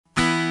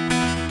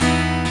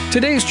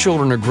Today's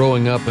children are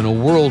growing up in a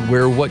world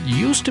where what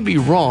used to be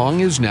wrong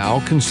is now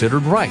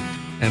considered right,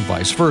 and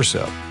vice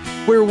versa.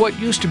 Where what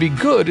used to be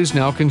good is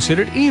now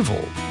considered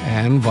evil,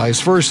 and vice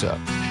versa.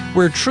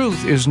 Where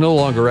truth is no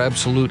longer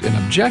absolute and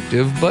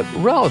objective, but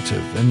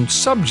relative and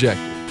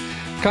subjective.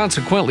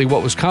 Consequently,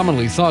 what was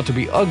commonly thought to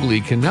be ugly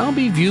can now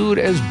be viewed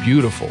as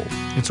beautiful.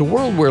 It's a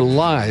world where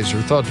lies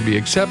are thought to be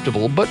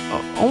acceptable, but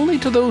only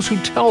to those who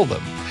tell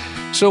them.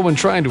 So when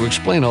trying to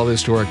explain all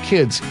this to our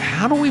kids,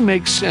 how do we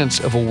make sense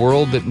of a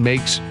world that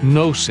makes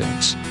no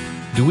sense?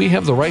 Do we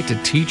have the right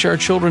to teach our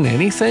children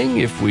anything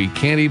if we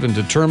can't even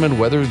determine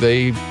whether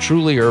they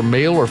truly are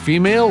male or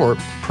female, or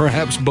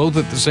perhaps both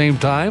at the same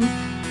time?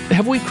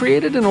 Have we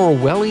created an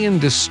Orwellian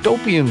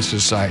dystopian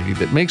society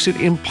that makes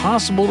it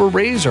impossible to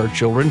raise our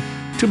children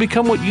to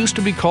become what used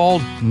to be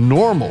called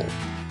normal?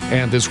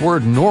 And this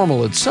word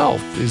normal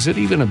itself, is it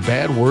even a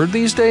bad word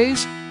these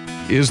days?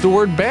 Is the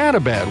word bad a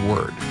bad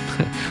word?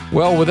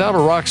 Well, without a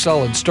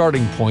rock-solid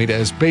starting point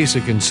as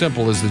basic and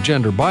simple as the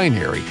gender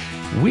binary,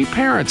 we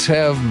parents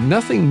have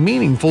nothing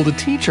meaningful to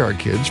teach our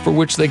kids for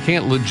which they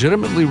can't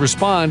legitimately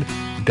respond,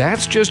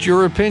 "That's just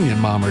your opinion,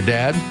 Mom or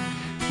Dad."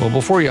 Well,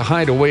 before you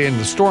hide away in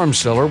the storm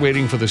cellar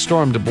waiting for the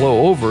storm to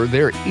blow over,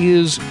 there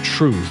is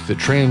truth that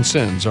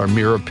transcends our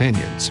mere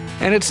opinions.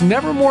 And it's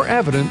never more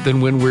evident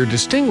than when we're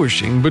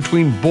distinguishing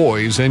between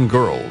boys and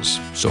girls.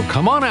 So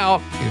come on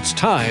out, it's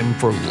time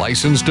for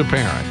License to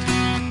Parent.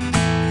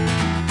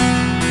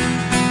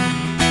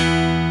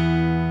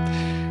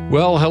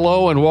 Well,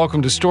 hello and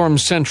welcome to Storm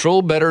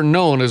Central, better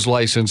known as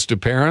License to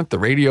Parent, the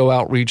radio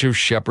outreach of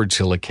Shepherd's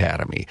Hill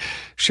Academy.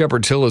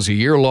 Shepherd's Hill is a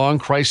year-long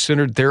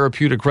Christ-centered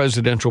therapeutic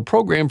residential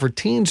program for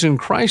teens in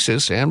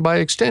crisis and, by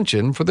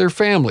extension, for their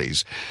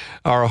families.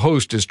 Our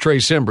host is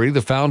Trace Embry,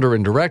 the founder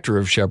and director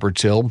of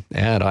Shepherd's Hill,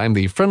 and I'm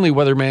the friendly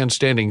weatherman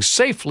standing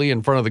safely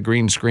in front of the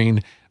green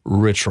screen,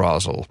 Rich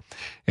Rosell.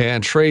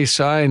 And Trace,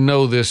 I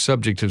know this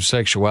subject of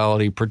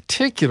sexuality,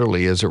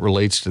 particularly as it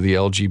relates to the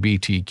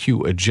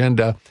LGBTQ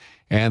agenda,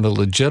 and the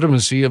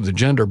legitimacy of the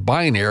gender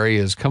binary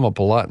has come up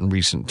a lot in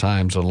recent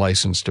times on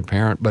License to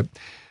Parent. But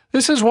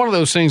this is one of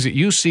those things that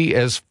you see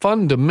as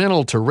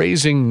fundamental to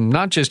raising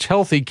not just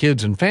healthy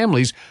kids and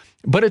families,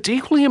 but it's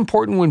equally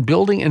important when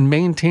building and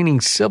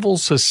maintaining civil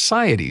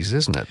societies,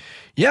 isn't it?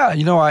 Yeah,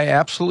 I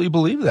absolutely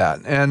believe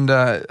that. And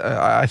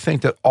I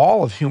think that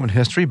all of human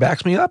history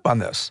backs me up on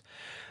this.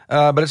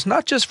 But it's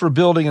not just for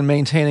building and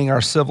maintaining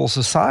our civil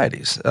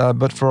societies,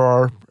 but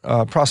for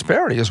our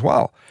prosperity as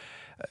well.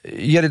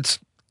 Yet it's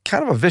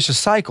kind of a vicious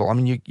cycle. I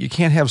mean, you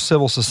can't have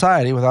civil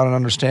society without an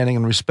understanding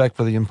and respect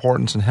for the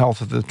importance and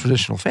health of the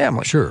traditional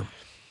family. Sure.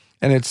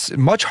 And it's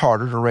much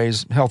harder to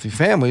raise healthy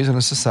families in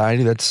a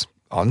society that's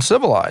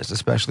uncivilized,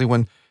 especially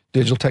when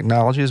digital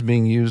technology is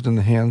being used in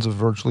the hands of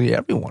virtually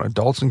everyone,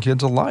 adults and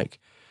kids alike,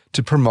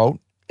 to promote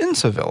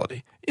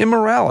incivility,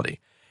 immorality,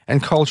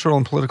 and cultural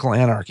and political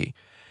anarchy.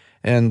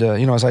 And,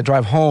 as I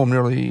drive home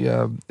nearly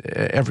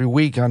every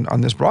week on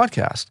this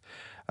broadcast,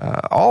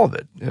 all of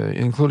it,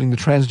 including the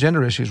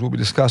transgender issues we'll be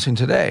discussing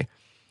today,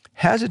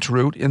 has its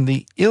root in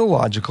the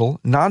illogical,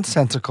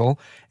 nonsensical,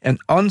 and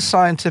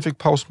unscientific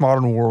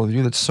postmodern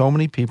worldview that so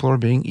many people are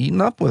being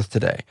eaten up with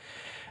today,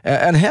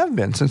 and have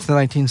been since the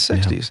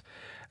 1960s.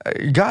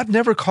 Yeah. God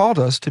never called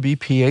us to be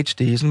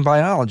PhDs in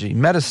biology,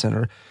 medicine,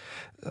 or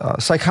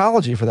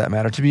psychology for that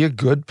matter, to be a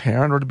good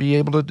parent or to be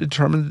able to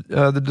determine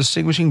the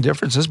distinguishing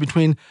differences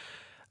between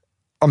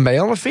a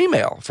male and a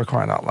female, for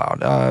crying out loud.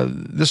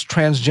 This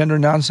transgender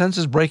nonsense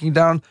is breaking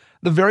down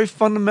the very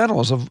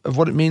fundamentals of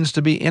what it means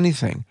to be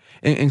anything,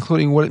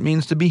 including what it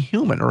means to be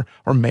human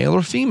or male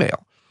or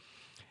female.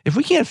 If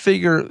we can't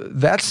figure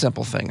that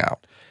simple thing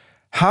out,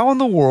 how in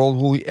the world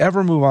will we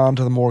ever move on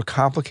to the more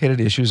complicated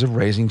issues of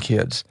raising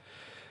kids?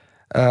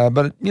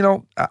 But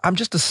I'm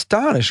just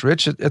astonished,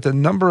 Rich, at the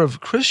number of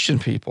Christian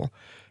people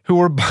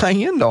who are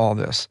buying into all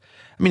this.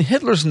 I mean,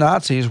 Hitler's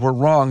Nazis were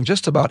wrong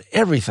just about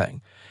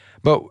everything.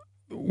 But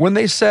when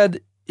they said,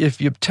 if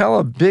you tell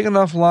a big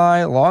enough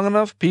lie long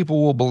enough,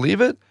 people will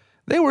believe it,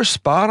 they were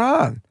spot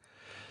on.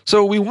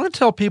 So we want to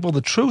tell people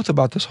the truth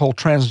about this whole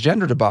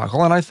transgender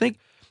debacle, and I think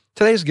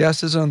today's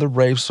guest is another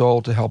brave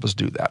soul to help us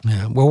do that.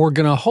 Yeah, well, we're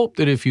going to hope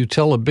that if you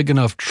tell a big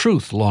enough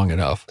truth long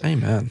enough,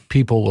 amen,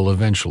 people will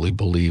eventually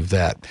believe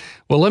that.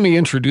 Well, let me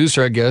introduce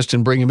our guest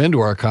and bring him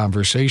into our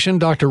conversation.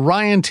 Dr.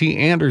 Ryan T.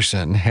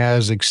 Anderson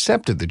has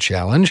accepted the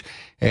challenge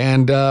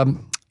and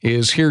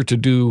is here to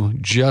do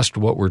just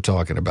what we're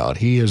talking about.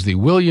 He is the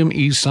William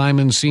E.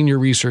 Simon Senior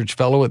Research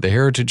Fellow at the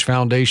Heritage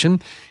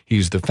Foundation.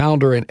 He's the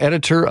founder and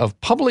editor of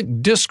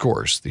Public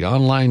Discourse, the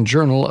online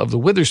journal of the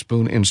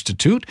Witherspoon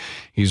Institute.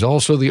 He's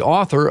also the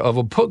author of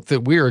a book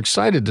that we're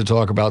excited to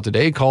talk about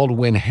today called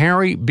When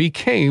Harry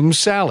Became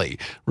Sally,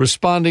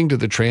 Responding to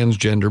the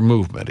Transgender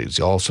Movement. He's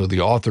also the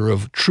author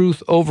of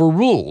Truth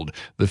Overruled,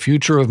 The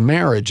Future of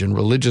Marriage and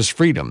Religious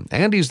Freedom,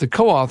 and he's the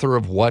co-author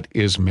of What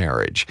is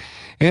Marriage?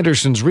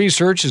 Anderson's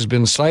research has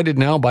been cited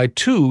now by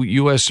two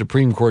U.S.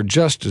 Supreme Court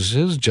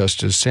justices,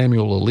 Justice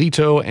Samuel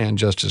Alito and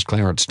Justice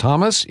Clarence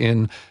Thomas,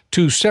 in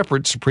two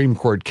separate Supreme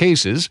Court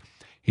cases.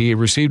 He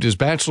received his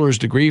bachelor's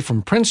degree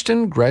from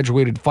Princeton,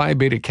 graduated Phi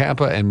Beta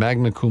Kappa and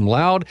magna cum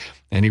laude,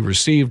 and he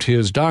received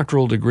his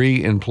doctoral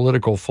degree in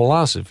political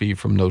philosophy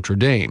from Notre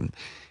Dame.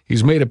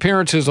 He's made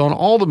appearances on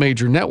all the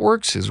major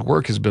networks. His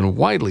work has been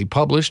widely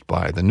published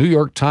by the New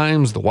York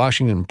Times, the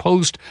Washington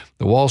Post,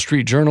 the Wall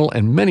Street Journal,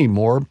 and many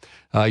more.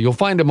 You'll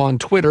find him on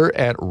Twitter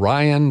at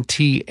Ryan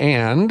T.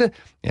 And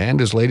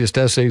his latest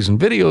essays and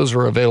videos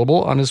are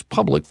available on his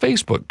public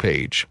Facebook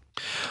page.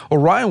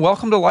 Well, Ryan,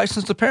 welcome to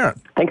Licensed to Parent.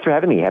 Thanks for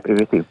having me. Happy to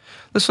be with you.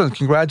 Listen,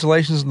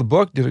 congratulations on the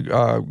book. Did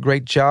a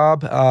great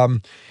job.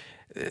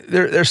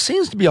 There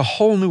seems to be a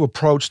whole new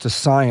approach to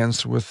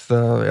science with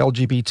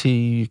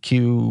LGBTQ,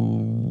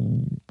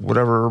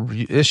 whatever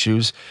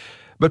issues,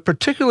 but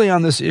particularly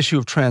on this issue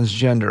of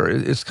transgender.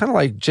 It's kind of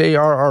like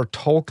J.R.R.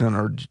 Tolkien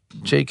or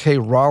J.K.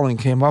 Rowling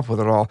came up with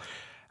it all.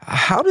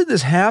 How did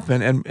this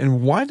happen,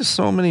 and why do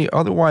so many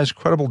otherwise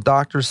credible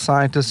doctors,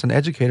 scientists, and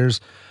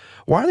educators,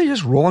 why are they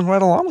just rolling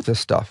right along with this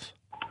stuff?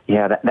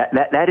 Yeah,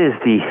 that is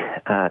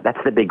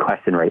that's the big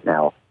question right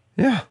now.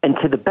 Yeah. And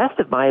to the best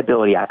of my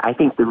ability, I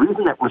think the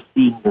reason that we're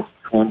seeing this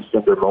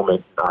transgender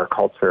moment in our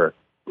culture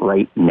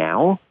right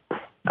now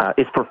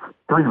is for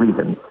three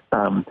reasons.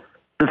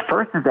 The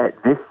first is that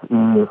this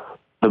is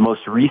the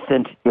most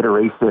recent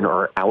iteration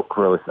or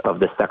outgrowth of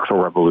the sexual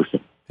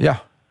revolution. Yeah.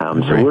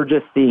 So we're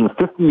just seeing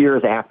 50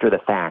 years after the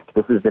fact,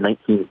 this is the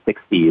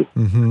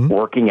 1960s,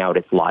 working out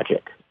its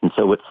logic. And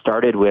so what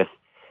started with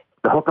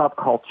the hookup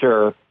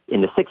culture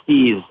in the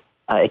 60s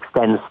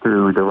extends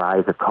through the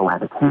rise of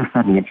cohabitation,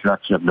 the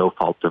introduction of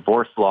no-fault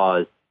divorce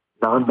laws,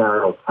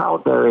 non-marital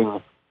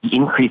childbearing, the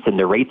increase in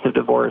the rates of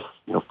divorce,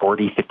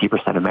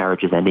 40-50% of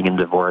marriages ending in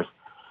divorce,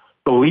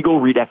 the legal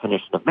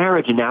redefinition of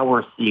marriage, and now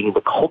we're seeing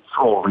the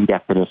cultural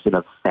redefinition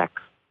of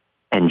sex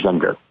and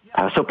gender.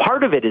 So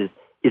part of it is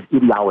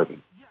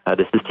ideology.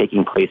 This is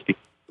taking place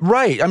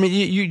Right. I mean,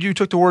 you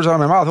took the words out of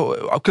my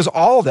mouth, because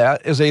all of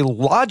that is a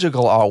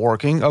logical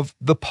outworking of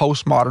the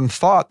postmodern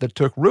thought that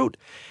took root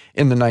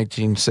in the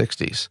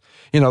 1960s.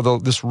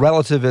 This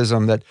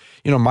relativism that,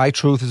 my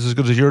truth is as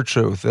good as your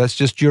truth. That's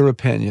just your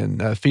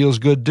opinion. Feels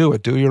good, do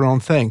it. Do your own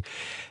thing.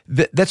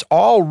 That's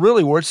all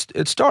really where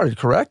it started,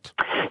 correct?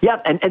 Yeah,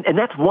 and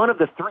that's one of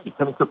the three.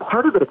 So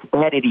part of it's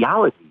bad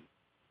ideology,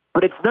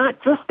 but it's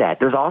not just that.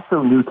 There's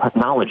also new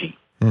technology.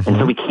 And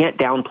so we can't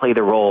downplay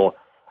the role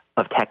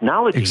of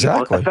technology,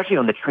 exactly. Especially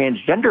on the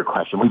transgender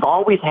question. We've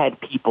always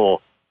had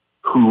people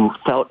who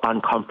felt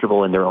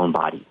uncomfortable in their own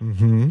body.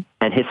 And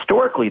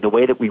historically, the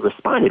way that we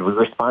responded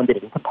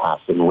in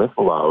compassion, with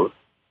love.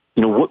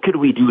 What could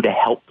we do to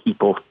help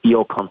people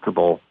feel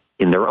comfortable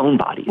in their own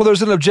bodies? Well,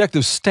 there's an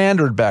objective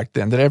standard back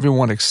then that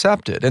everyone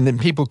accepted, and then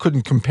people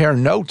couldn't compare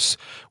notes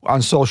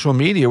on social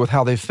media with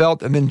how they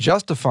felt and then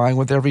justifying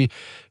with every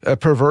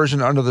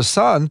perversion under the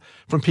sun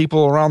from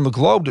people around the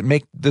globe to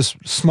make this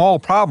small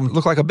problem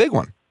look like a big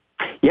one.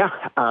 Yeah.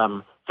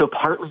 So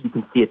partly you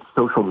can see it's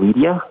social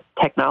media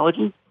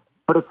technology,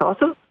 but it's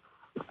also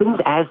things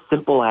as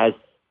simple as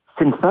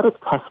synthetic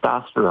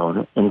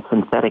testosterone and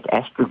synthetic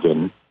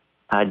estrogen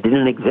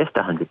didn't exist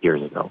 100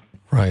 years ago.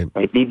 Right.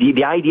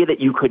 The idea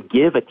that you could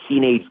give a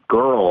teenage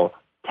girl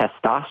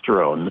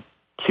testosterone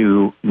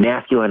to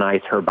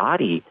masculinize her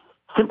body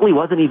simply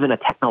wasn't even a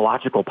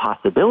technological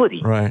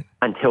possibility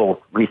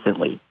until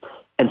recently.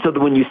 And so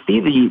when you see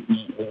the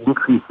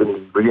increase in the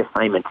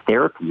reassignment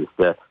therapies,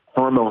 the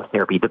hormone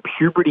therapy, the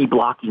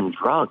puberty-blocking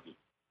drugs,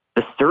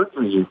 the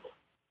surgeries,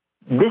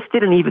 this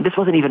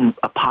wasn't even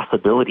a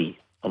possibility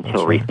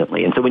until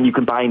recently. And so when you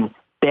combine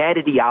bad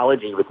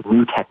ideology with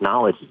new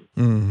technology,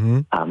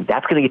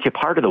 that's going to get you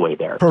part of the way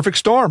there. Perfect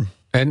storm.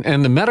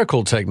 And the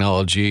medical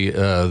technology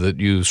that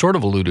you sort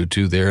of alluded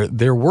to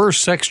there were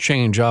sex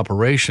change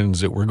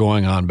operations that were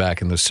going on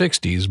back in the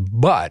 60s,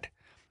 but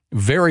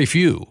very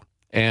few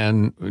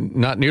and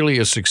not nearly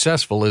as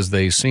successful as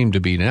they seem to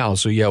be now.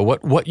 So, yeah,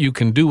 what you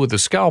can do with a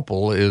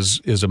scalpel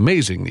is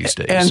amazing these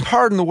days. And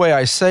pardon the way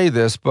I say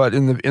this, but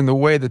in the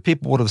way that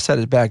people would have said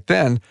it back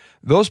then,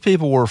 those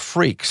people were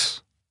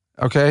freaks,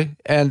 okay?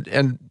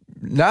 And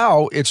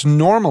now it's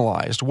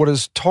normalized. What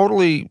is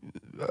totally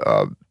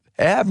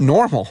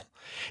abnormal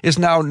is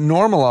now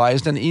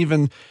normalized, and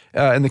even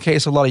in the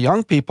case of a lot of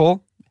young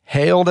people,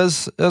 hailed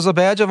as a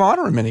badge of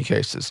honor in many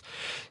cases.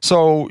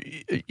 So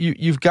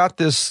you've got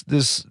this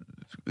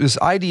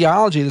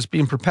ideology that's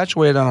being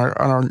perpetuated on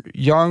our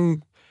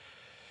young,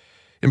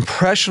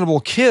 impressionable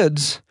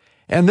kids,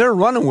 and they're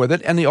running with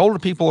it. And the older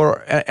people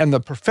and the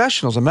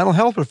professionals, the mental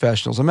health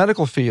professionals, the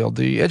medical field,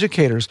 the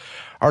educators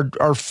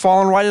are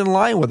falling right in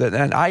line with it.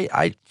 And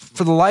I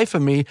for the life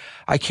of me,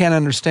 I can't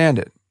understand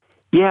it.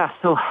 Yeah.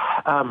 So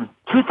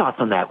two thoughts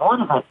on that.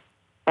 One is that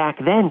back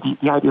then,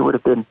 the idea would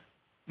have been,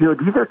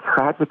 these are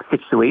tragic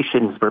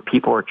situations where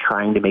people are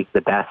trying to make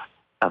the best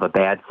of a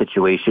bad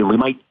situation. We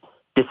might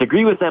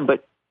disagree with them,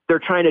 but they're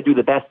trying to do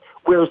the best.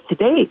 Whereas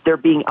today, they're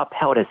being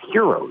upheld as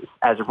heroes,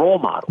 as role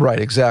models. Right,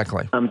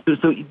 exactly. So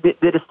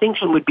the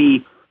distinction would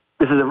be,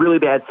 this is a really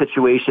bad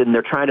situation.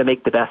 They're trying to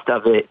make the best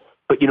of it.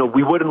 But,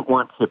 we wouldn't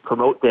want to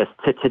promote this.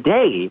 To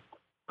today,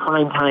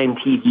 primetime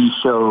TV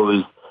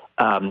shows,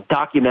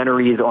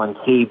 documentaries on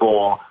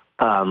cable,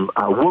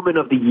 Woman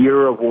of the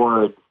Year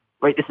awards,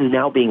 right? This is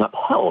now being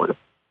upheld.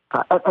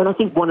 And I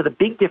think one of the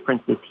big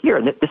differences here,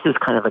 and this is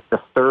kind of like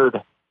the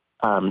third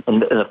and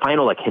the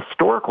final like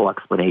historical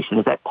explanation,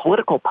 is that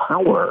political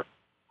power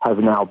has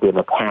now been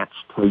attached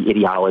to the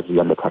ideology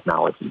and the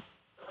technology.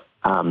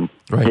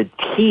 The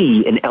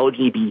T in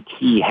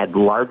LGBT had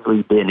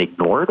largely been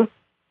ignored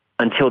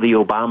until the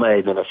Obama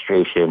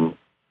administration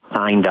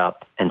signed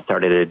up and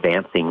started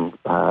advancing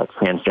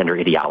transgender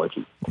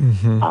ideology.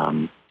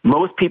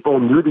 Most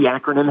people knew the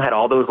acronym had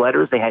all those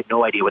letters. They had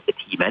no idea what the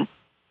T meant.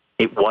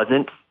 It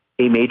wasn't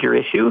a major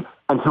issue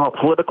until a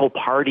political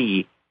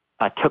party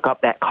took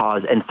up that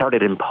cause and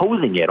started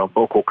imposing it on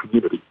local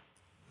communities.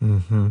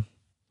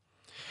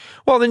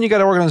 Well, then you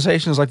got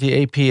organizations like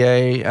the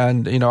APA,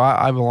 and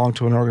I belong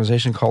to an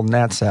organization called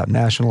NATSAP,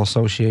 National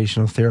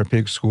Association of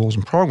Therapeutic Schools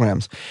and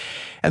Programs,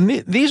 and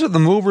these are the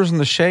movers and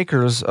the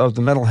shakers of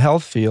the mental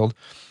health field.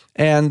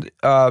 And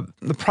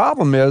the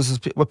problem is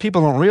what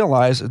people don't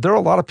realize, there are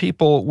a lot of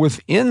people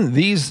within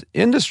these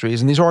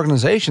industries and these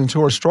organizations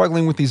who are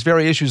struggling with these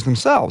very issues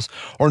themselves,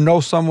 or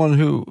know someone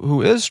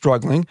who is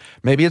struggling.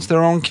 Maybe it's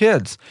their own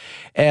kids,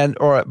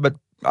 but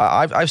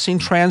I've seen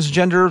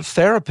transgender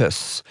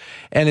therapists,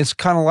 and it's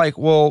kind of like,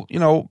 well,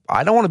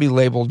 I don't want to be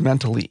labeled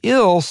mentally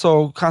ill,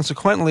 so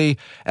consequently,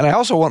 and I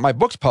also want my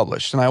books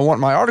published, and I want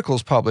my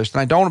articles published,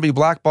 and I don't want to be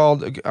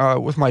blackballed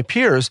with my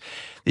peers.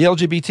 The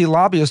LGBT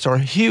lobbyists are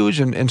huge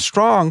and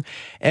strong,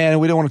 and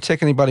we don't want to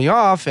tick anybody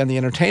off, and the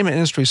entertainment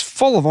industry is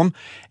full of them,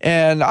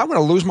 and I'm going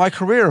to lose my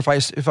career if I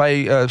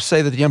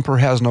say that the emperor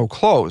has no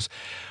clothes.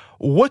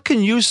 What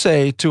can you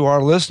say to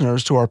our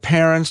listeners, to our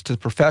parents, to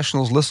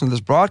professionals listening to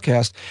this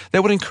broadcast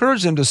that would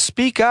encourage them to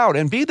speak out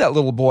and be that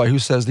little boy who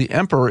says the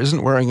emperor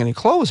isn't wearing any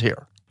clothes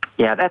here?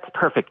 Yeah, that's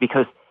perfect,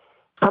 because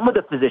some of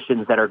the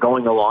physicians that are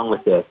going along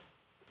with this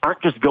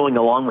aren't just going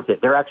along with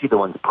it. They're actually the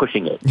ones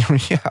pushing it,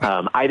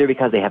 either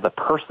because they have a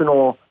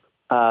personal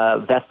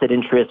vested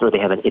interest or they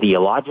have an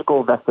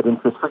ideological vested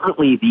interest.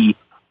 Frequently,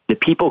 the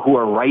people who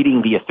are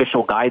writing the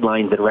official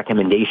guidelines and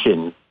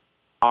recommendations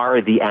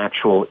are the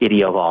actual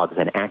ideologues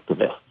and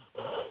activists.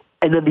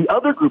 And then the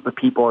other group of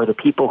people are the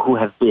people who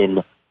have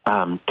been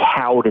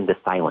cowed into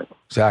silence.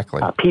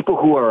 Exactly. People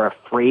who are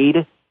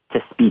afraid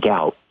to speak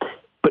out.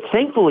 But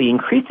thankfully,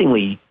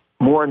 increasingly,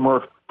 more and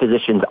more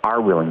physicians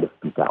are willing to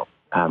speak out.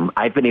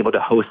 I've been able to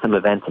host some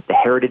events at the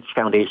Heritage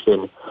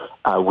Foundation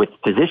with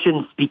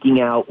physicians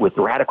speaking out, with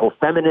radical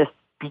feminists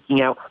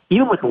speaking out,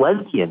 even with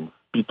lesbians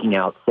speaking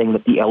out, saying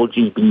that the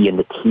LGB and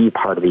the T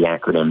part of the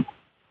acronym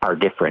are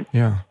different.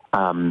 Yeah.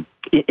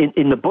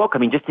 In the book,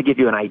 just to give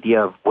you an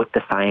idea of what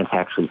the science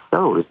actually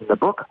shows, in the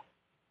book,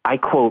 I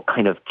quote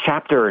kind of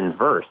chapter and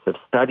verse of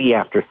study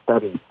after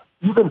study,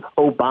 even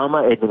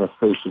Obama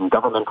administration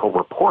governmental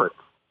reports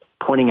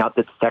pointing out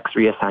that sex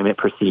reassignment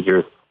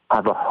procedures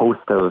have a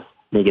host of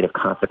negative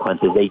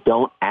consequences. They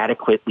don't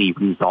adequately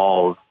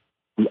resolve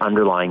the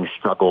underlying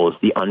struggles,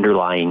 the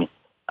underlying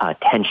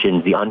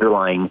tensions, the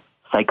underlying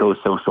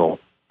psychosocial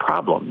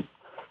problems.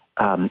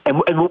 And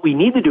what we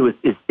need to do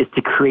is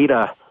to create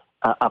a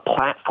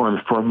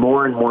platform for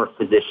more and more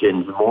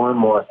physicians, more and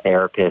more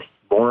therapists,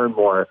 more and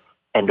more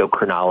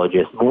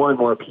endocrinologists, more and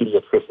more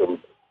pediatricians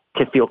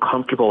to feel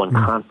comfortable and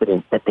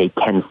confident that they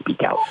can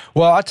speak out.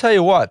 Well, I'll tell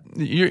you what,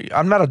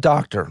 I'm not a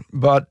doctor,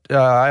 but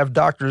I have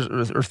doctors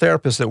or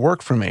therapists that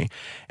work for me.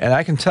 And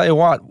I can tell you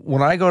what,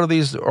 when I go to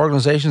these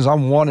organizations,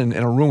 I'm one in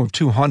a room of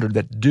 200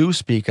 that do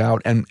speak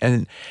out,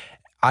 and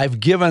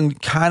I've given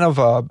kind of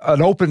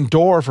an open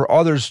door for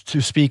others to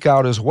speak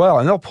out as well.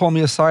 And they'll pull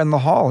me aside in the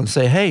hall and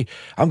say, hey,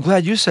 I'm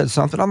glad you said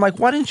something. I'm like,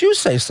 why didn't you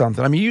say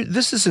something?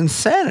 This is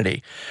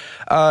insanity.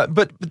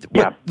 But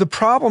the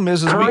problem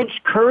is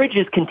courage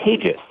is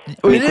contagious.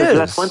 It is.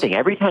 That's one thing.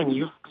 Every time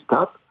you speak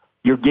up,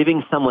 you're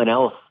giving someone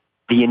else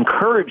the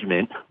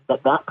encouragement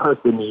that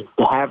person needs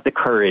to have the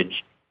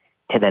courage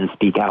to then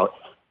speak out.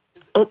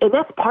 And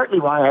that's partly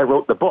why I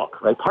wrote the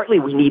book, right? Partly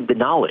we need the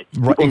knowledge.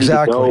 People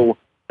exactly. need to know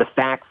the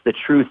facts, the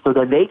truth, so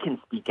that they can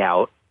speak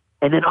out,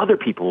 and then other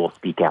people will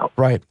speak out.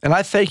 Right. And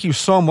I thank you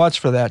so much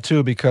for that,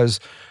 too,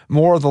 because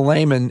more of the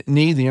laymen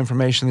need the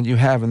information that you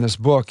have in this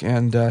book,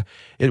 and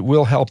it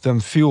will help them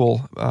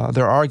fuel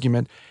their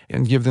argument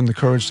and give them the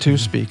courage to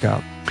speak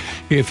out.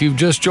 If you've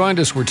just joined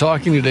us, we're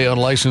talking today on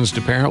Licensed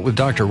to Parent with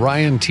Dr.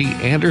 Ryan T.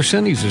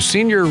 Anderson. He's a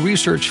senior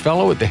research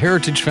fellow at the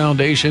Heritage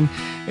Foundation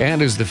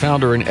and is the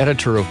founder and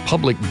editor of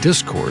Public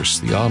Discourse,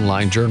 the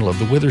online journal of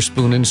the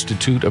Witherspoon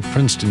Institute of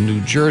Princeton,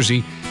 New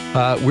Jersey.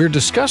 We're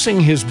discussing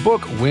his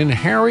book, When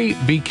Harry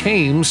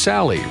Became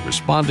Sally,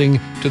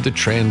 responding to the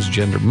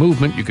transgender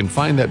movement. You can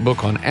find that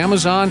book on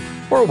Amazon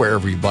or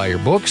wherever you buy your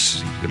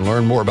books. You can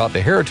learn more about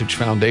the Heritage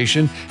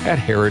Foundation at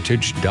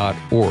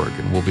heritage.org.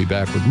 And we'll be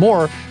back with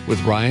more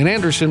with Ryan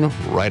Anderson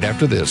right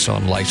after this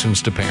on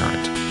Licensed to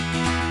Parent.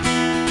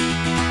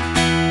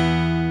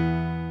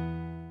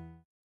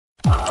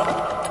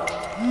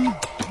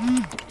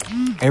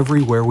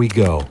 Everywhere we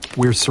go,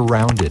 we're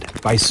surrounded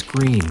by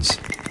screens.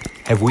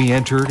 Have we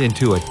entered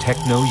into a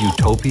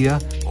techno-utopia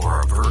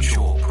or a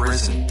virtual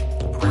prison?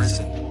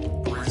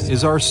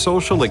 Is our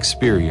social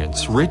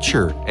experience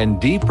richer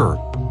and deeper,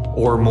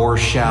 or more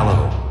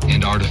shallow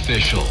and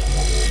artificial?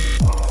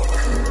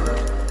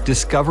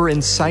 Discover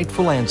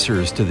insightful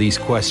answers to these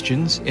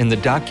questions in the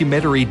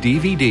documentary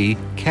DVD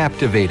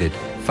Captivated: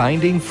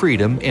 Finding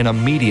Freedom in a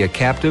Media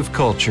Captive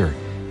Culture.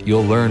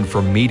 You'll learn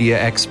from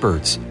media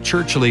experts,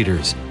 church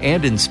leaders,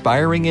 and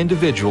inspiring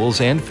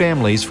individuals and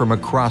families from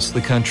across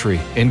the country,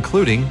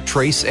 including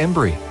Trace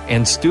Embry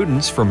and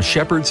students from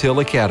Shepherd's Hill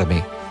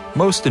Academy.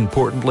 Most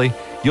importantly,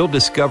 you'll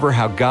discover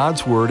how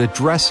God's Word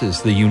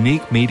addresses the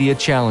unique media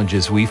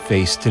challenges we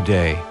face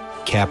today.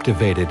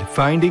 Captivated: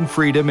 Finding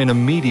Freedom in a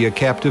Media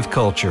Captive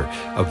Culture.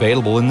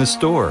 Available in the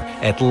store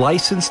at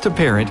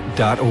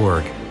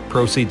licensedtoparent.org.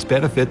 Proceeds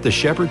benefit the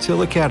Shepherd's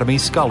Hill Academy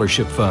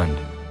Scholarship Fund.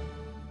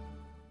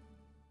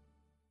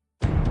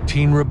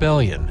 Teen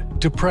rebellion,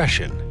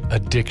 depression,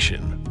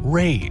 addiction,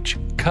 rage,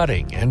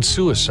 cutting, and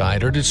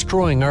suicide are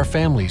destroying our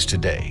families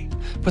today.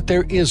 But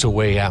there is a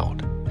way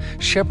out.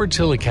 Shepherd's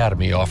Hill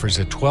Academy offers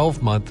a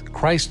 12-month,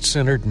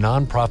 Christ-centered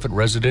nonprofit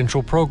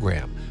residential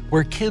program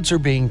where kids are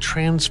being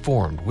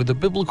transformed with a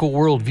biblical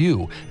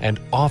worldview and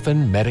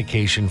often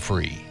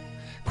medication-free.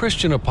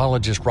 Christian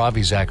apologist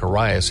Ravi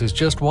Zacharias is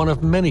just one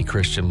of many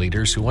Christian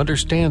leaders who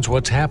understands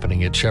what's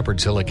happening at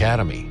Shepherd's Hill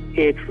Academy.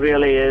 It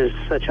really is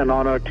such an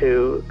honor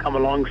to come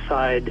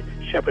alongside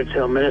Shepherd's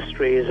Hill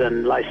Ministries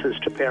and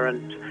Licensed to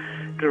Parent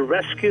to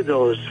rescue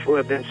those who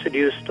have been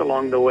seduced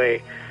along the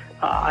way.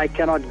 I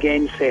cannot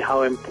gainsay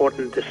how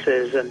important this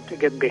is, and to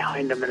get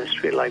behind a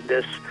ministry like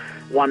this,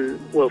 one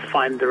will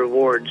find the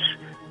rewards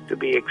to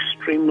be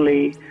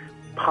extremely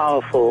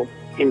powerful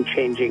in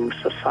changing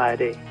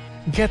society.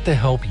 Get the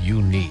help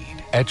you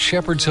need at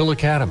Shepherd's Hill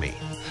Academy.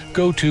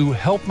 Go to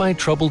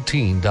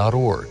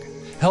helpmytroubledteen.org.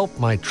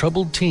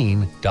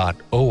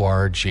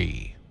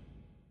 helpmytroubledteen.org.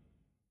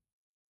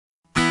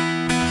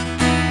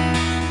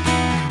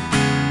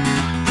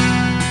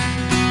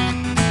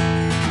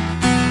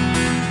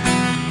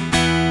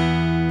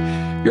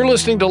 You're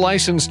listening to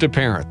Licensed to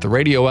Parent, the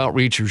radio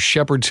outreach of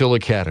Shepherd's Hill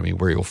Academy,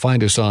 where you'll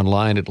find us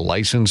online at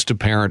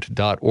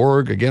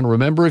licensedtoparent.org. Again,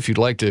 remember, if you'd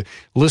like to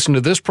listen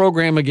to this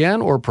program again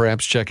or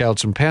perhaps check out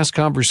some past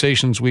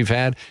conversations we've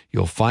had,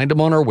 you'll find them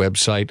on our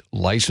website,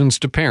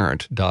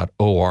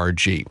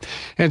 licensedtoparent.org.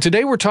 And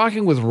today we're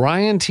talking with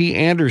Ryan T.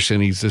 Anderson.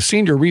 He's the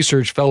Senior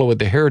Research Fellow at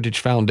the Heritage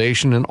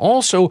Foundation and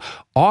also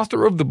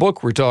author of the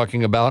book we're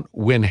talking about,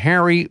 When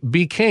Harry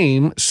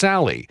Became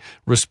Sally,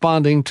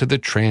 Responding to the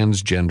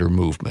Transgender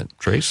Movement.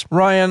 Trace?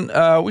 Ryan,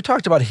 we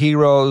talked about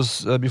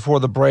heroes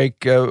before the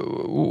break.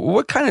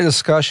 What kind of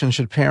discussion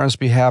should parents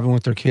be having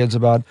with their kids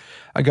about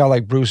a guy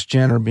like Bruce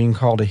Jenner being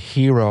called a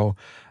hero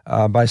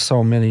by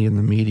so many in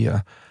the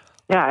media?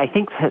 Yeah, I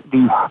think that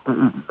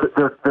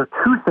there are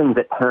two things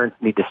that parents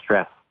need to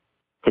stress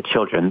to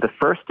children. The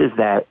first is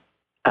that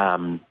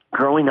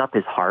growing up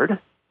is hard.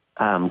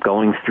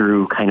 Going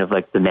through kind of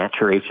like the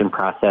maturation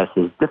process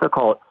is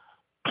difficult.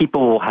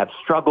 People will have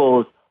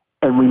struggles,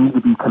 and we need to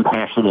be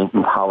compassionate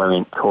and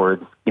tolerant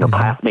towards,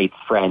 classmates,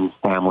 friends,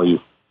 families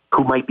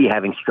who might be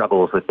having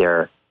struggles with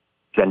their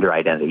gender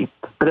identity.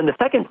 But then the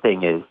second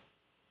thing is,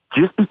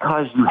 just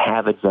because you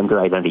have a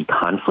gender identity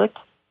conflict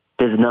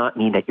does not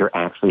mean that you're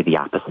actually the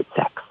opposite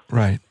sex.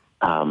 Right.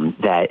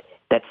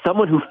 That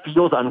someone who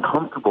feels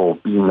uncomfortable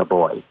being a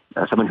boy,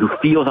 or someone who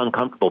feels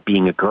uncomfortable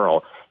being a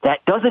girl,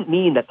 that doesn't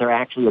mean that they're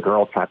actually a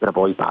girl trapped in a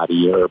boy's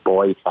body or a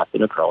boy trapped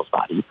in a girl's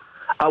body.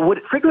 What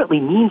it frequently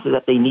means is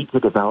that they need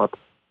to develop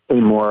a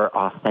more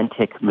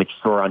authentic,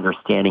 mature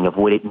understanding of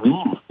what it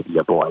means to be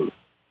a boy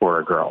or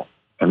a girl.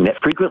 I mean,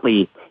 that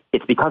frequently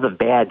it's because of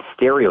bad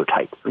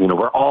stereotypes,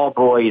 where all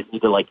boys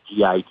need to like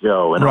G.I.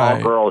 Joe and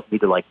all girls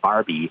need to like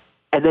Barbie.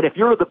 And then if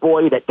you're the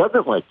boy that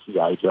doesn't like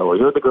G.I. Joe or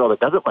you're the girl that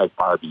doesn't like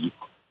Barbie,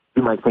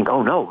 you might think,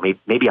 oh, no,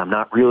 maybe I'm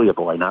not really a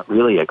boy, not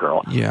really a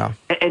girl. Yeah.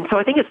 And so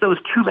I think it's those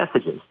two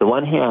messages. The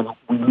one hand,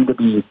 we need to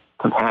be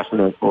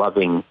compassionate,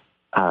 loving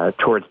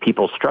towards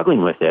people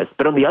struggling with this.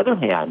 But on the other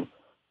hand,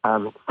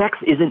 sex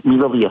isn't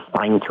merely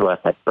assigned to us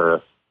at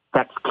birth.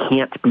 Sex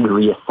can't be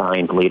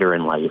reassigned later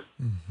in life.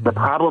 Mm-hmm. The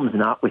problem's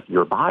not with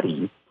your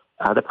body.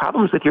 The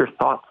problem's with your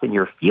thoughts and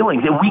your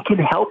feelings. And we can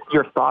help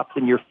your thoughts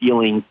and your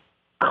feelings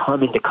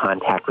come into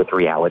contact with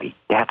reality.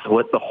 That's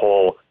what the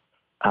whole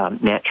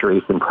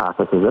maturation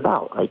process is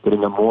about, right?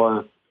 Getting a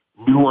more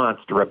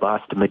nuanced,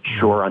 robust,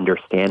 mature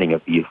understanding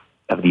of these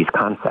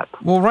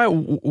concepts. Well, right.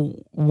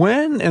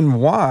 When and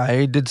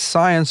why did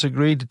science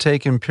agree to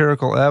take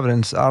empirical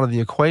evidence out of the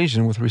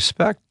equation with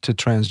respect to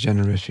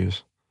transgender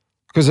issues?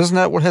 Because isn't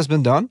that what has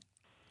been done?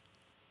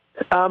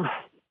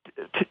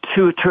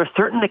 To a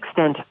certain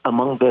extent,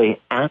 among the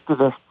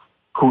activists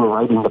who are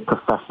writing the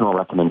professional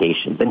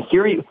recommendations. And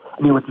here,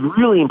 what's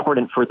really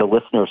important for the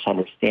listeners to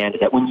understand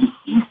is that when you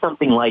see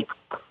something like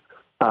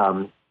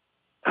the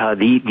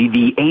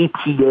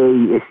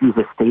APA issues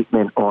a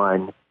statement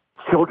on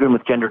children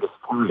with gender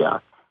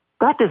dysphoria,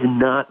 that does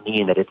not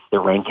mean that it's the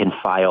rank and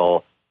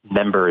file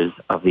members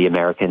of the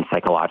American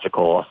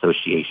Psychological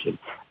Association.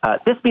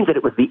 This means that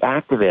it was the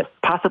activists,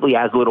 possibly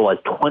as little as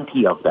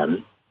 20 of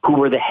them, who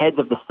were the heads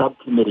of the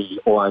subcommittee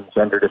on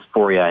gender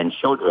dysphoria in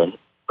children,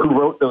 who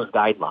wrote those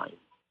guidelines.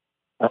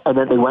 And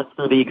then they went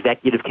through the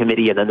executive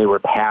committee, and then they were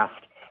passed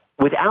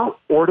without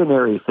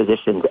ordinary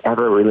physicians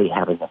ever really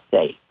having a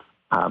say.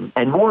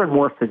 And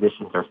more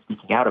physicians are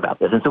speaking out about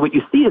this. And so what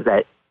you see is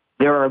that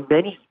there are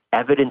many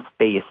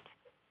evidence-based,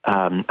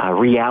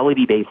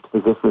 reality-based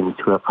physicians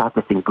who are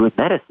practicing good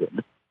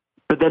medicine,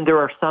 but then there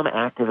are some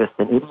activists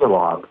and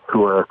ideologues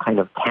who are kind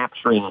of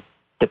capturing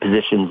the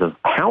positions of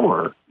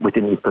power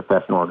within these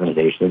professional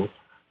organizations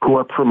who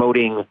are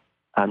promoting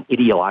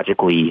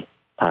ideologically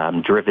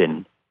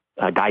driven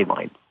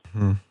guidelines.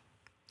 Hmm.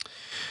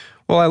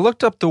 Well, I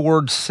looked up the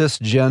word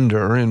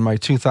cisgender in my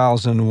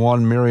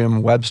 2001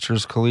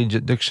 Merriam-Webster's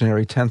Collegiate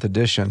Dictionary 10th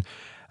edition.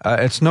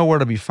 It's nowhere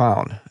to be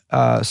found.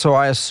 So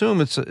I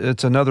assume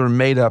it's another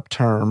made-up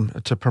term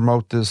to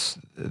promote this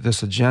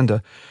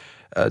agenda.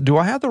 Do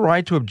I have the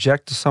right to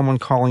object to someone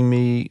calling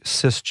me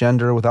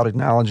cisgender without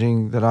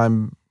acknowledging that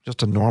I'm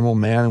just a normal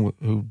man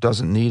who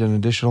doesn't need an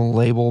additional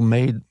label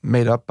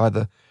made up by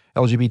the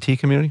LGBT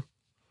community?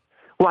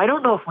 Well, I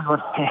don't know if we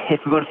want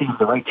to use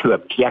the right to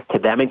object to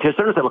them. And to a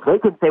certain extent, look, they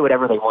can say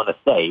whatever they want to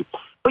say,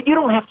 but you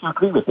don't have to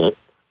agree with it.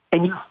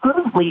 And you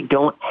certainly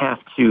don't have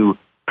to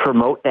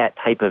promote that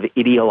type of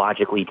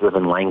ideologically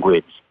driven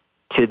language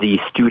to the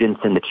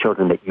students and the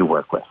children that you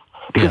work with.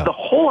 Because the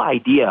whole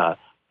idea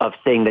of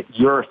saying that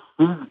you're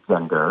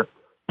cisgender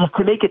is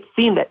to make it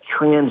seem that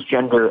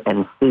transgender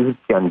and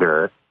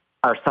cisgender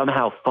are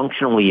somehow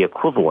functionally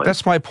equivalent.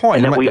 That's my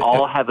point. And that we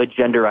all have a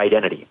gender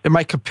identity. Am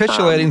I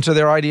capitulating to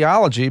their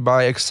ideology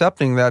by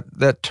accepting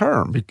that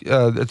term,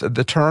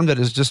 the term that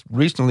has just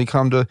recently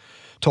come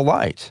to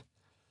light?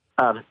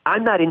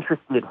 I'm not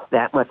interested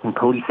that much in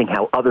policing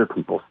how other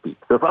people speak.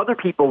 So if other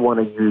people want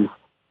to use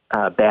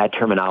bad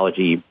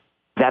terminology,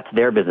 that's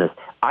their business.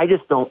 I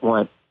just don't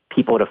want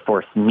people to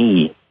force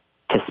me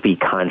to speak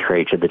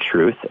contrary to the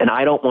truth, and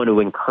I don't want to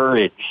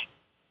encourage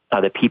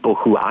the people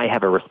who I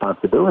have a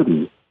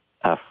responsibility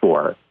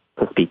for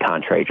to speak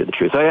contrary to the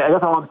truth. So I guess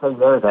all I'm saying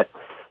there is that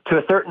to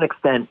a certain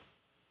extent,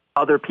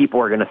 other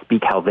people are going to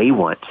speak how they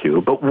want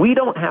to, but we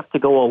don't have to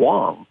go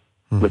along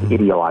with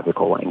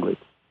ideological language.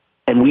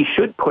 And we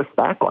should push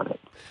back on it.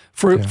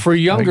 For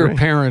younger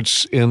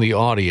parents in the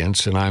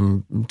audience, and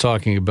I'm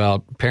talking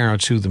about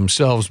parents who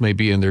themselves may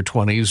be in their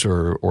 20s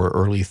or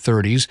early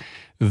 30s,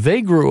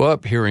 they grew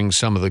up hearing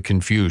some of the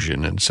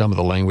confusion and some of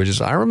the languages.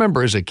 I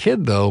remember as a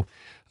kid, though,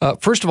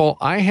 first of all,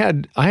 I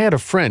had a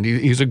friend,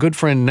 he's a good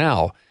friend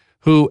now,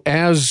 who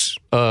as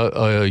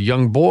a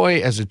young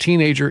boy, as a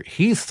teenager,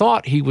 he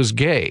thought he was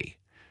gay.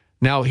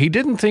 Now, he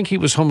didn't think he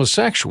was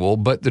homosexual,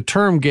 but the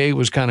term gay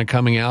was kind of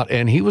coming out,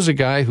 and he was a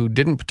guy who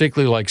didn't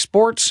particularly like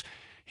sports.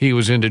 He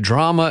was into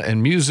drama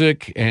and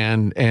music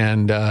and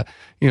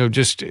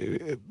just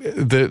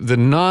the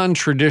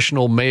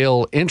non-traditional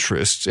male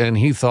interests, and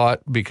he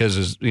thought, because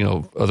his,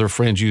 other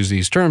friends use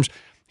these terms,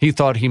 he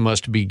thought he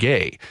must be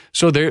gay.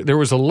 So there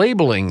was a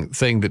labeling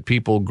thing that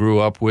people grew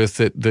up with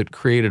that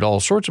created all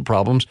sorts of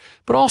problems.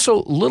 But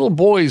also little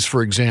boys,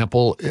 for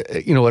example,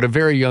 at a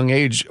very young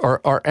age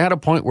are at a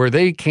point where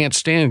they can't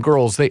stand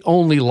girls. They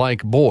only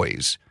like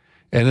boys.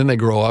 And then they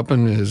grow up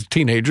and as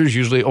teenagers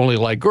usually only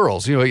like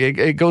girls.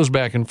 It goes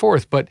back and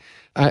forth. But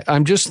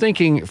I'm just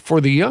thinking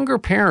for the younger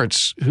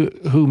parents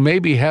who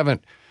maybe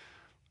haven't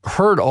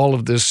heard all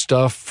of this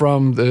stuff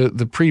from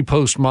the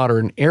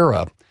pre-postmodern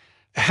era,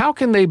 how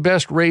can they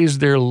best raise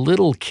their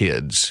little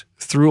kids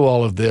through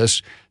all of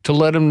this to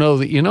let them know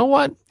that, you know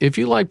what, if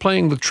you like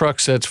playing with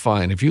trucks, that's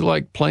fine. If you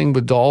like playing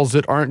with dolls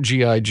that aren't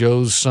G.I.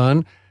 Joe's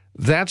son,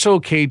 that's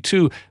okay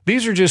too.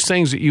 These are just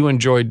things that you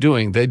enjoy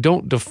doing. They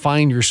don't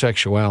define your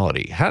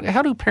sexuality.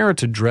 How do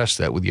parents address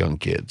that with young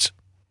kids?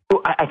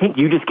 Well, I think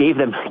you just gave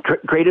them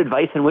great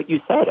advice in what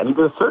you said. I mean,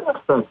 to a certain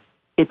extent,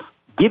 it's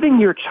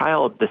giving your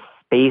child the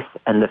space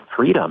and the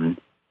freedom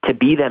to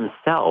be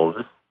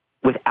themselves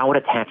without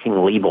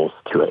attaching labels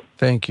to it.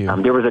 Thank you.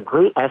 There was a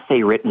great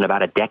essay written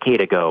about a decade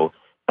ago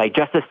by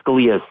Justice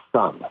Scalia's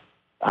son,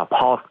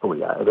 Paul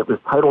Scalia, and it was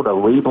titled A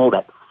Label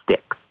That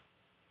Sticks.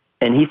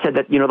 And he said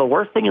that, the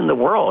worst thing in the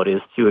world is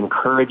to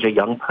encourage a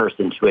young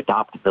person to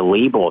adopt the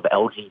label of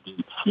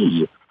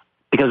LGBT,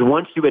 because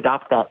once you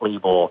adopt that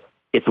label,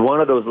 it's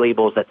one of those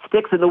labels that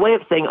sticks in the way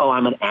of saying, oh,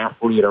 I'm an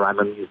athlete, or I'm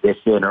a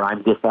musician, or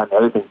I'm this, that, and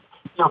everything.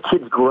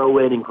 Kids grow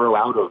in and grow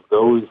out of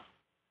those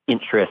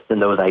interests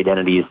and those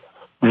identities.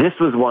 This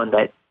was one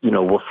that,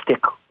 will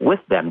stick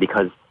with them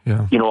because,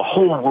 a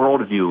whole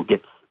worldview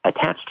gets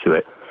attached to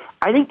it.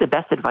 I think the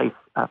best advice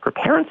for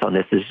parents on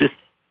this is just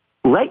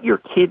let your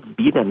kids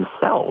be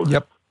themselves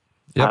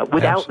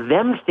without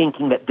them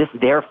thinking that this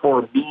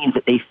therefore means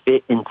that they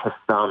fit into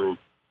some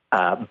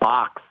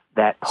box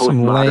that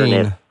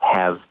postmodernists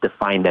have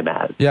defined them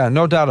as. Yeah,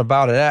 no doubt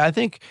about it. I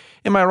think,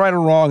 am I right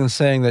or wrong in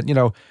saying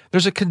that,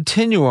 there's a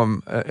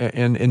continuum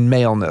in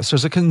maleness.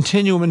 There's a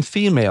continuum in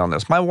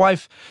femaleness. My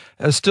wife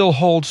still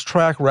holds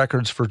track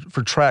records for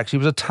track. She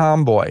was a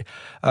tomboy,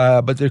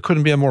 but there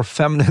couldn't be a more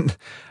feminine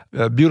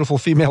beautiful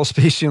female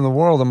species in the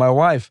world and my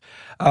wife.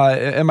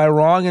 Am I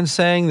wrong in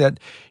saying that,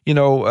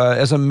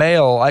 as a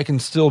male, I can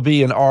still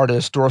be an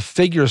artist or a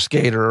figure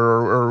skater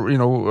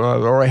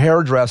or a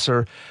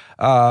hairdresser?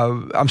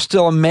 I'm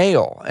still a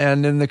male,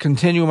 and then the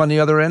continuum on the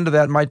other end of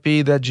that might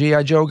be that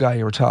G.I. Joe guy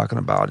you were talking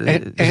about. Does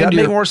that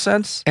make more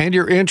sense? And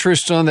your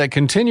interests on that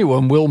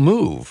continuum will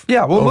move.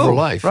 Yeah, we'll over move.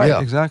 life. Right,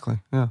 yeah. Exactly.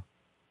 Yeah.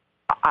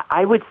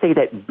 I would say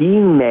that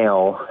being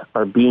male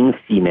or being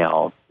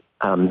female,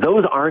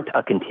 those aren't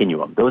a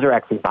continuum. Those are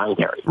actually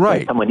binary. Right.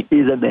 Like someone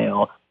is a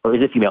male or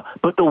is a female.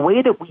 But the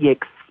way that we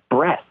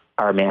express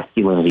our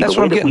masculinity, That's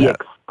the way what I'm that we getting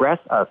at. express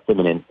our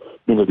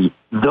femininity,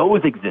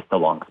 those exist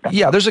along spectrum.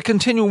 Yeah, there's a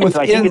continuum And so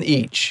I think within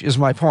each, is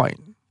my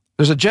point.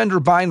 There's a gender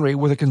binary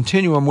with a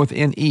continuum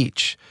within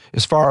each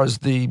as far as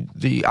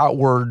the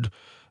outward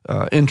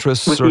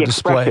interests With or the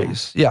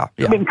displays. Yeah.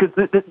 I mean, because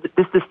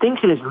this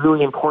distinction is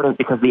really important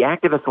because the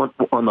activists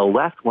on the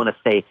left want to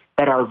say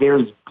that our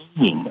very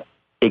being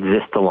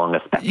exists along a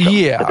spectrum.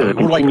 Yeah, That there's a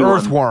we're like continuum.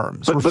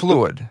 earthworms. We're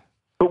fluid.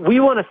 But we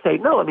want to say,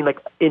 no, I mean, like,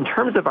 in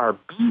terms of our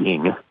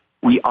being,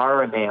 we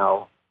are a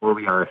male or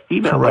we are a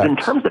female. Correct. But in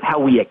terms of how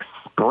we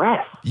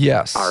express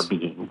Yes. our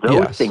being,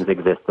 those things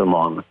exist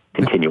along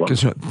continuum.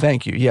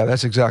 Thank you. Yeah,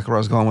 that's exactly where I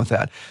was going with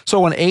that.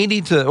 So when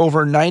 80 to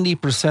over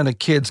 90% of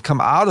kids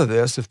come out of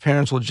this, if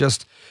parents will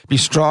just be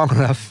strong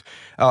enough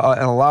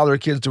and allow their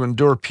kids to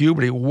endure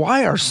puberty,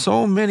 why are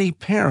so many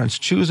parents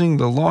choosing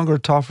the longer,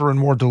 tougher, and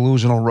more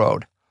delusional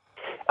road?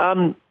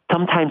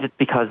 Sometimes it's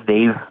because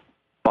they've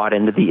bought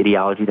into the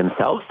ideology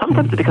themselves.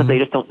 Sometimes it's because they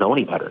just don't know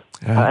any better.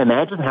 Yeah.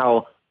 Imagine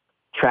how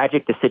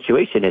tragic the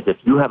situation is if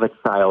you have a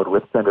child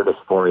with gender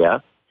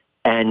dysphoria,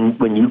 and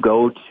when you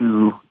go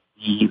to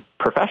the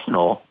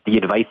professional, the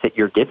advice that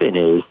you're given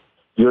is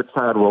your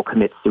child will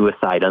commit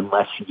suicide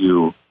unless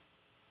you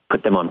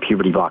put them on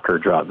puberty blocker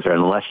drugs or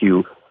unless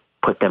you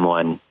put them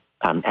on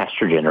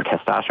estrogen or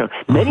testosterone.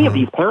 Many of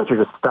these parents are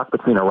just stuck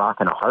between a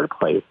rock and a hard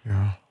place,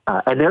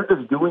 and they're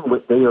just doing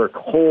what they are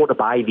told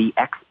by the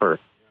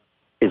experts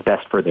is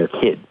best for their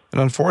kids.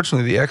 And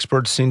unfortunately, the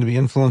experts seem to be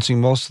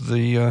influencing most of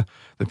the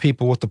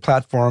people with the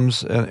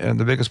platforms and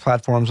the biggest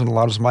platforms and the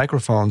loudest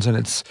microphones, and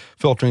it's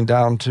filtering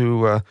down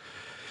to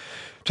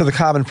the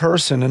common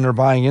person, and they're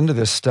buying into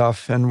this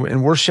stuff,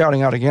 and we're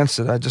shouting out against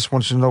it. I just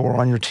want you to know we're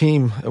on your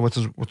team,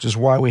 which is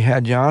why we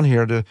had you on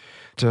here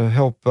to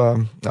help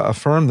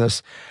affirm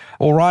this.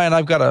 Well, Ryan,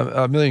 I've got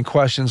a million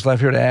questions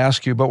left here to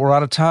ask you, but we're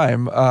out of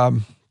time.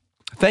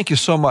 Thank you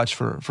so much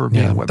for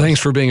being with us. Thanks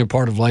for being a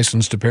part of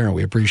Licensed to Parent.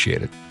 We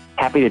appreciate it.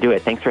 Happy to do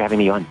it. Thanks for having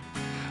me on.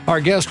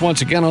 Our guest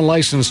once again on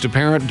Licensed to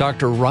Parent,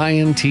 Dr.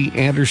 Ryan T.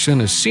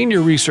 Anderson, a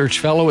senior research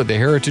fellow at the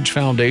Heritage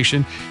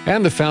Foundation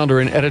and the founder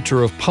and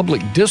editor of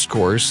Public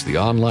Discourse, the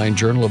online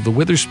journal of the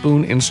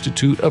Witherspoon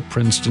Institute of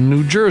Princeton,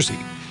 New Jersey.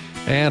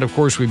 And, of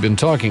course, we've been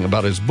talking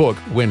about his book,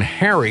 When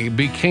Harry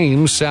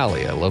Became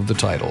Sally. I love the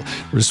title,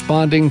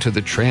 Responding to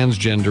the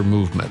Transgender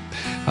Movement.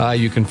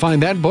 You can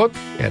find that book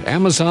at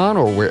Amazon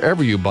or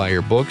wherever you buy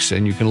your books,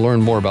 and you can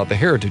learn more about the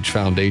Heritage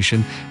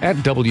Foundation at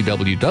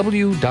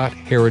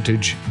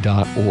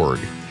www.heritage.org.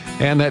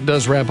 And that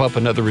does wrap up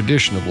another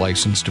edition of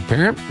Licensed to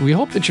Parent. We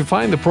hope that you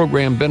find the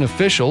program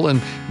beneficial, and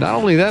not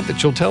only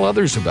that you'll tell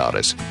others about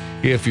us.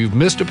 If you've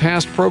missed a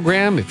past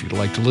program, if you'd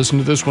like to listen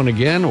to this one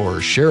again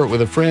or share it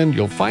with a friend,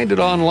 you'll find it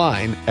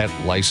online at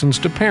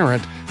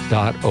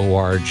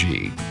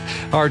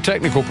licensedtoparent.org. Our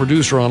technical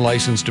producer on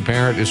Licensed to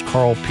Parent is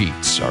Carl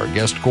Peets. Our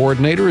guest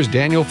coordinator is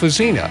Daniel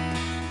Fazina.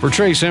 For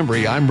Trace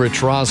Embry, I'm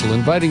Rich Rosell,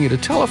 inviting you to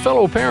tell a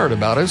fellow parent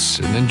about us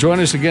and then join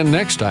us again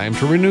next time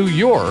to renew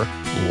your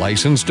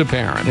License to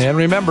Parent. And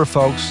remember,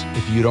 folks,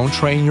 if you don't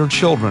train your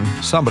children,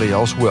 somebody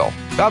else will.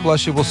 God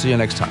bless you. We'll see you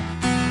next time.